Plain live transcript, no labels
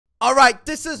All right,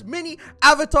 this is mini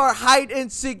avatar hide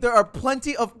and seek. There are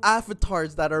plenty of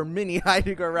avatars that are mini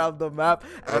hiding around the map.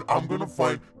 And I'm gonna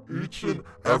find each and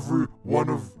every one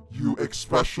of you,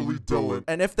 especially Dylan.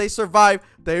 And if they survive,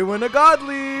 they win a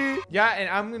godly. Yeah, and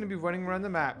I'm gonna be running around the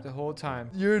map the whole time.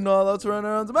 You're not allowed to run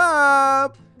around the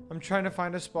map. I'm trying to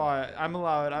find a spot. I'm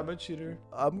allowed. I'm a cheater.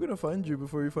 I'm gonna find you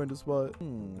before you find a spot.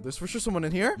 There's for sure someone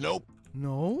in here. Nope.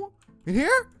 No? In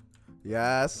here?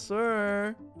 Yes,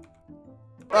 sir.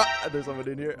 Ah, there's someone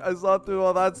in here. I saw through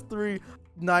all. That's 3.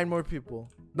 9 more people.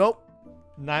 Nope.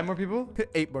 9 more people?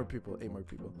 8 more people. 8 more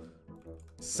people.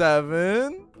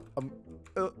 7.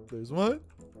 There's 1.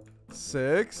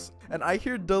 6. And I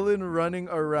hear Dylan running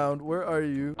around. Where are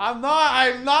you? I'm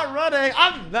not running.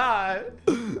 I'm not.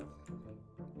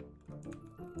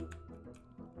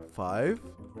 5.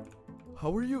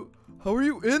 How are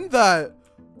you in that?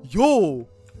 Yo,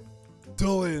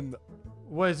 Dylan.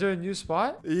 What, is there a new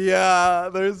spot? Yeah,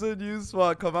 there's a new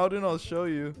spot. Come out and I'll show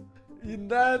you.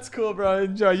 That's cool, bro.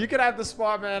 Enjoy. You can have the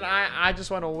spot, man. I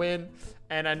just want to win,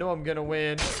 and I know I'm gonna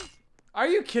win. Are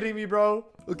you kidding me, bro?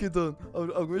 Okay, Dylan. I'm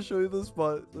gonna show you the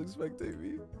spot. Look, spectate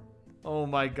me. Oh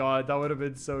my god, that would have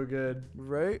been so good.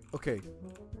 Right? Okay.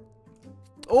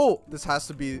 Oh, this has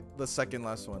to be the second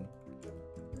last one.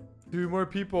 2 more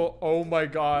people. Oh my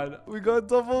god. We got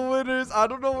double winners. I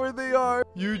don't know where they are.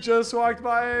 You just walked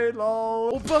by,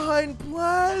 lol. Oh, behind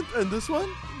plant. And this one?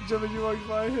 Jimmy, you walked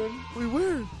by him. Wait,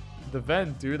 where? The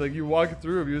vent, dude. Like, you walked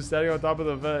through him. You were standing on top of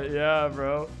the vent. Yeah,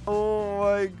 bro. Oh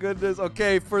my goodness.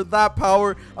 Okay, for that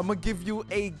power, I'm gonna give you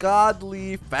a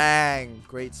godly fang.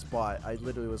 Great spot. I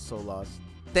literally was so lost.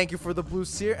 Thank you for the blue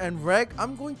seer. And Reg,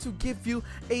 I'm going to give you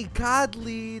a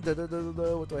godly...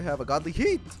 What do I have? A godly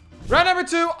heat. Round number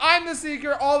 2, I'm the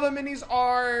seeker. All the minis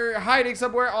are hiding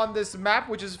somewhere on this map,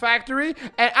 which is factory,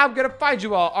 and I'm gonna find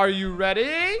you all. Are you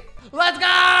ready? Let's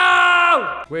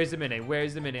go! Where's the mini?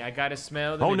 Where's the mini? I gotta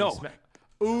smell the mini. No.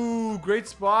 Ooh, great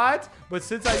spot. But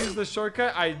since I used the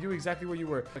shortcut, I knew exactly where you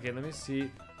were. Okay, let me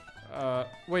see.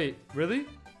 Wait, really?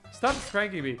 Stop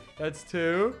pranking me. That's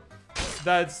 2.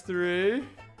 That's 3.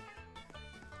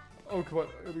 Oh, come on.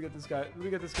 Let me get this guy. Let me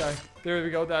get this guy. There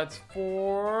we go. That's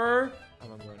 4.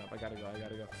 I'm going up. I gotta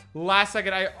go. Last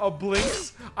second, I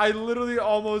blinks. I literally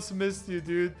almost missed you,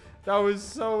 dude. That was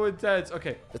so intense.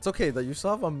 Okay. It's okay that you still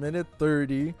have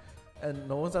 1:30 and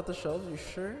no one's at the shelves. You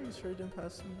sure? You sure you didn't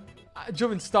pass me?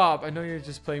 Joven, stop. I know you're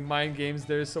just playing mind games.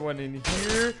 There's someone in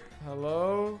here.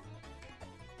 Hello?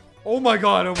 Oh my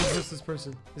god, I almost missed this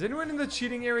person. Is anyone in the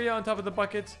cheating area on top of the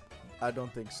bucket? I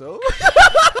don't think so.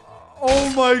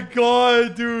 Oh my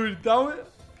god, dude.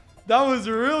 That was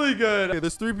really good. Okay,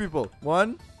 there's 3 people.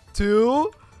 1,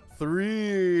 2,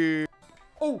 3.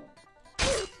 Oh.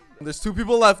 There's 2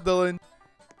 people left, Dylan.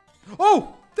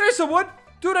 Oh, there's someone.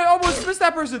 Dude, I almost missed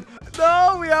that person.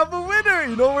 No, we have a winner.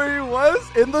 You know where he was?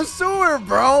 In the sewer,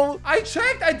 bro. I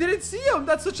checked. I didn't see him.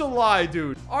 That's such a lie,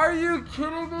 dude. Are you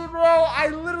kidding me, bro? I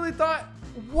literally thought,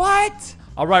 what?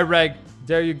 All right, Reg.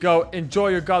 There you go. Enjoy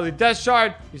your godly death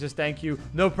shard. He says thank you.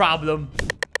 No problem.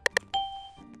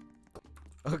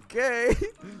 Okay.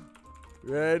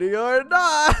 Ready or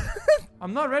not?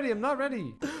 I'm not ready. I'm not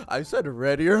ready. I said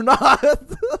ready or not.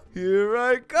 Here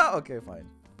I go. Okay, fine.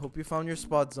 Hope you found your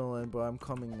spot, Dylan, but I'm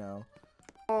coming now.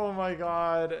 Oh my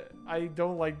god. I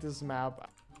don't like this map.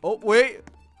 Oh, wait.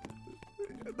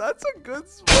 That's a good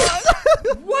spot.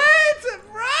 What?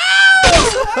 Bro!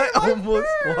 I almost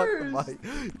walked by.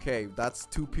 Okay, that's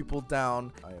 2 people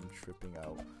down. I am tripping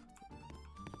out.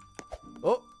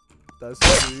 Oh, that's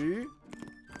 3.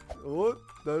 Oh,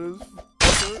 that is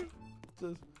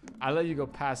 4. I let you go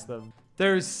past them.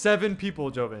 There's 7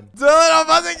 people, Joven. Dude, I'm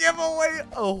about to give away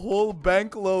a whole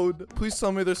bank load. Please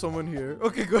tell me there's someone here.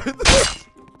 Okay, good.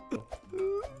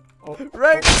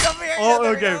 Right, come here. Oh,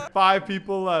 okay. 5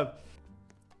 people left.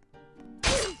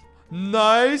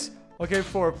 Nice. Okay,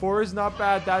 4. 4 is not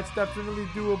bad. That's definitely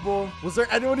doable. Was there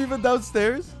anyone even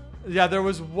downstairs? Yeah, there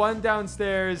was 1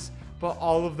 downstairs, but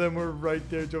all of them were right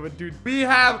there, Joven. Dude, we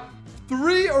have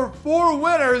 3 or 4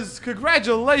 winners.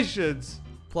 Congratulations.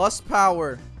 Plus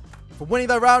power. For winning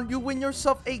that round, you win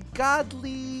yourself a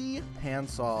godly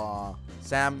handsaw.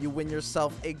 Sam, you win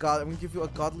yourself a god. I'm gonna give you a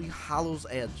godly Hallow's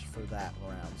Edge for that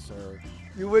round, sir.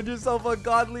 You win yourself a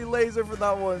godly laser for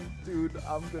that one. Dude,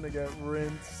 I'm gonna get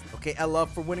rinsed. Okay, Ella,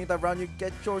 for winning that round, you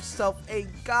get yourself a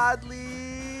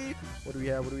godly... What do we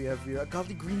have here? A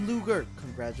godly green Luger.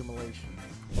 Congratulations.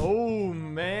 Oh,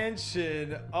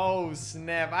 mansion. Oh,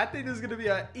 snap. I think this is going to be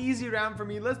an easy round for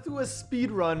me. Let's do a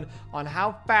speed run on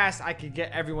how fast I can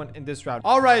get everyone in this round.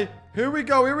 All right, here we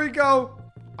go. Here we go.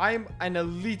 I'm an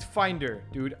elite finder,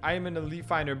 dude. I am an elite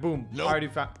finder. Boom. Nope. Already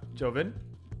found. Joven?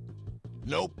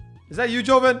 Nope. Is that you,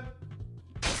 Joven?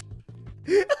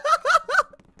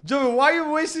 Joven, why are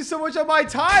you wasting so much of my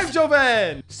time,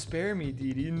 Joven? Spare me,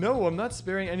 Didi. No, I'm not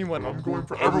sparing anyone. I'm going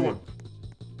for everyone.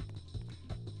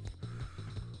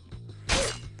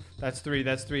 That's three.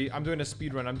 That's three. I'm doing a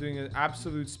speed run. I'm doing an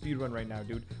absolute speed run right now,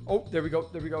 dude. Oh, there we go.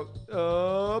 There we go.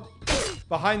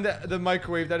 Behind the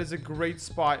microwave. That is a great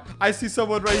spot. I see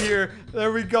someone right here.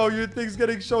 There we go. Your thing's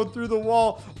getting shown through the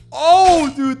wall.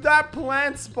 Oh, dude, that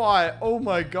plant spot. Oh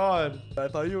my God. I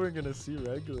thought you weren't gonna see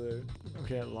regular.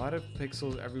 Okay, a lot of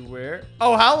pixels everywhere.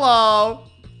 Oh, hello.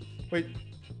 Wait.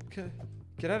 Okay.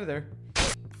 Get out of there.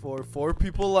 Four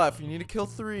people left. You need to kill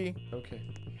 3. Okay.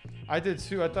 I did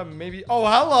too. I thought maybe. Oh,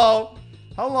 hello.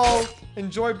 Hello.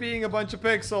 Enjoy being a bunch of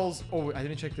pixels. Oh, I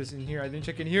didn't check this in here. I didn't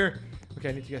check in here. Okay,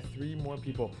 I need to get 3 more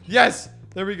people. Yes.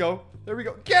 There we go. There we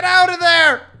go. Get out of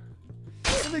there.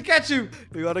 Let me catch you.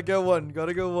 You gotta get one. You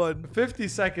gotta get one. 50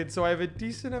 seconds. So I have a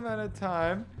decent amount of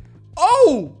time.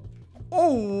 Oh.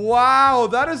 Oh, wow.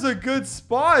 That is a good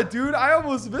spot, dude. I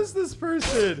almost missed this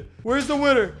person. Where's the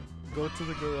winner? Go to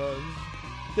the garage.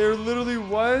 There literally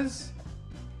was.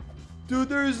 Dude,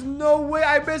 there's no way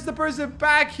I missed the person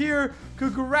back here.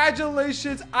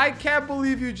 Congratulations. I can't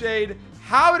believe you, Jade.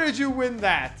 How did you win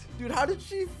that? Dude, how did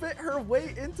she fit her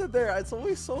way into there? It's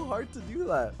always so hard to do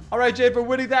that. All right, Jade, for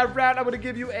winning that round, I'm going to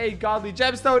give you a godly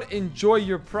gemstone. Enjoy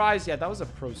your prize. Yeah, that was a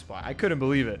pro spot. I couldn't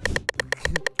believe it.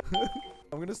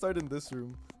 I'm going to start in this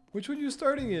room. Which one are you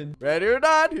starting in? Ready or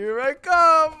not, here I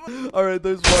come. All right,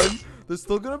 there's one. There's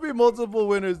still going to be multiple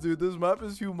winners, dude. This map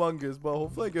is humongous, but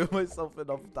hopefully I give myself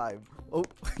enough time. Oh,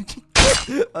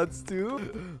 that's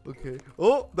 2. Okay.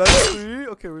 Oh, that's 3.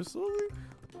 Okay, we're slowly.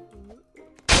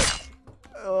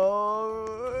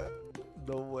 Oh,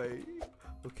 no way.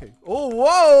 Okay. Oh,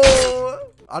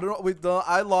 whoa. I don't know. Wait, no,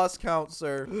 I lost count,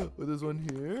 sir. Oh, there's one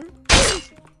here.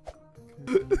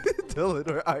 Dylan,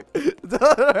 where are you?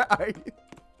 Dylan, where are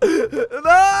you?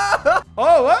 No!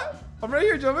 Oh, what? I'm right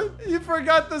here, Joven. You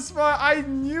forgot the spot. I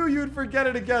knew you'd forget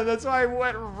it again. That's why I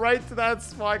went right to that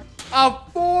spot. A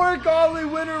 4 godly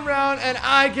winner round, and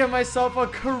I get myself a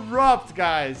corrupt,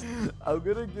 guys. I'm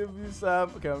gonna give you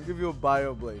Sam. Okay, I'm gonna give you a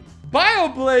bio blade. Bio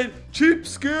blade,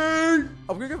 cheapskate.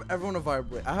 I'm gonna give everyone a bio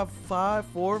blade. I have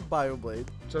 4 bio blade.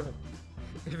 Joven,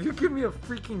 if you give me a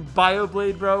freaking bio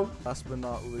blade, bro. Last but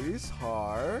not least,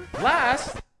 Har.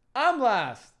 Last. I'm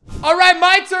last. All right,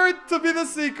 my turn to be the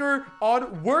seeker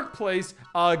on Workplace.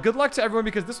 Good luck to everyone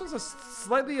because this one's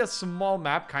slightly a small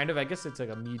map, kind of. I guess it's like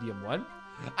a medium one.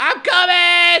 I'm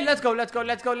coming! Let's go, let's go,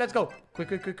 let's go, let's go. Quick,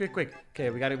 quick, quick, quick, quick. Okay,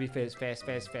 we gotta be fast, fast,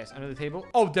 fast, fast. Under the table.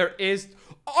 Oh, there is.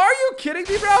 Are you kidding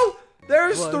me, bro?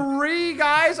 There's what? 3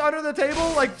 guys under the table,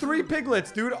 like 3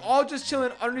 piglets, dude, all just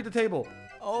chilling underneath the table.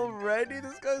 Already?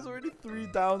 This guy's already 3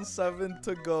 down, 7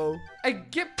 to go. Hey,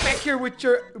 get back here with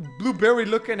your blueberry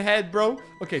looking head, bro.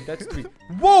 Okay, that's 3.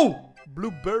 Whoa!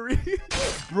 Blueberry.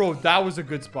 Bro, that was a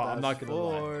good spot. I'm not gonna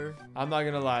 4. lie. I'm not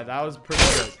gonna lie. That was pretty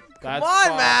good. That's Come on,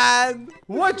 5. man.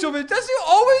 What, Joven? Does you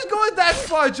always go in that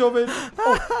spot, Joven?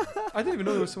 Oh, I didn't even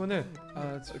know there was someone there.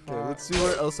 That's Okay, let's see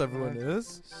where else everyone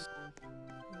is.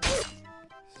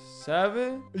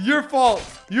 7. Your fault.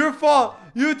 Your fault.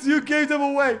 You gave them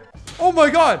away. Oh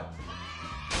my God.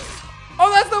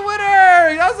 Oh, that's the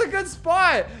winner. That was a good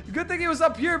spot. Good thing he was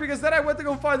up here because then I went to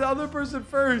go find the other person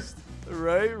first.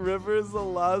 Right? River is the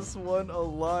last one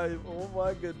alive. Oh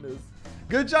my goodness.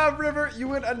 Good job, River. You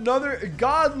win another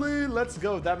godly. Let's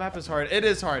go. That map is hard. It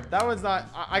is hard. That one's not.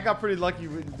 I got pretty lucky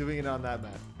with doing it on that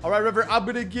map. All right, River. I'm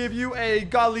going to give you a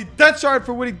godly death shard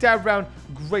for winning that round.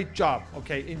 Great job.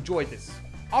 Okay, enjoy this.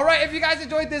 All right, if you guys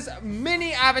enjoyed this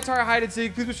mini avatar hide and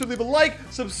seek, please be sure to leave a like,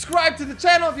 subscribe to the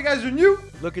channel if you guys are new.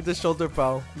 Look at this shoulder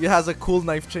pal. He has a cool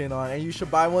knife chain on, and you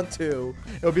should buy one too.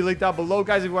 It'll be linked down below,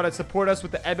 guys, if you want to support us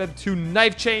with the MM2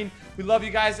 knife chain. We love you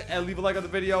guys, and leave a like on the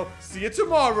video. See you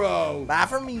tomorrow. Bye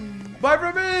from me. Bye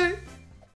from me.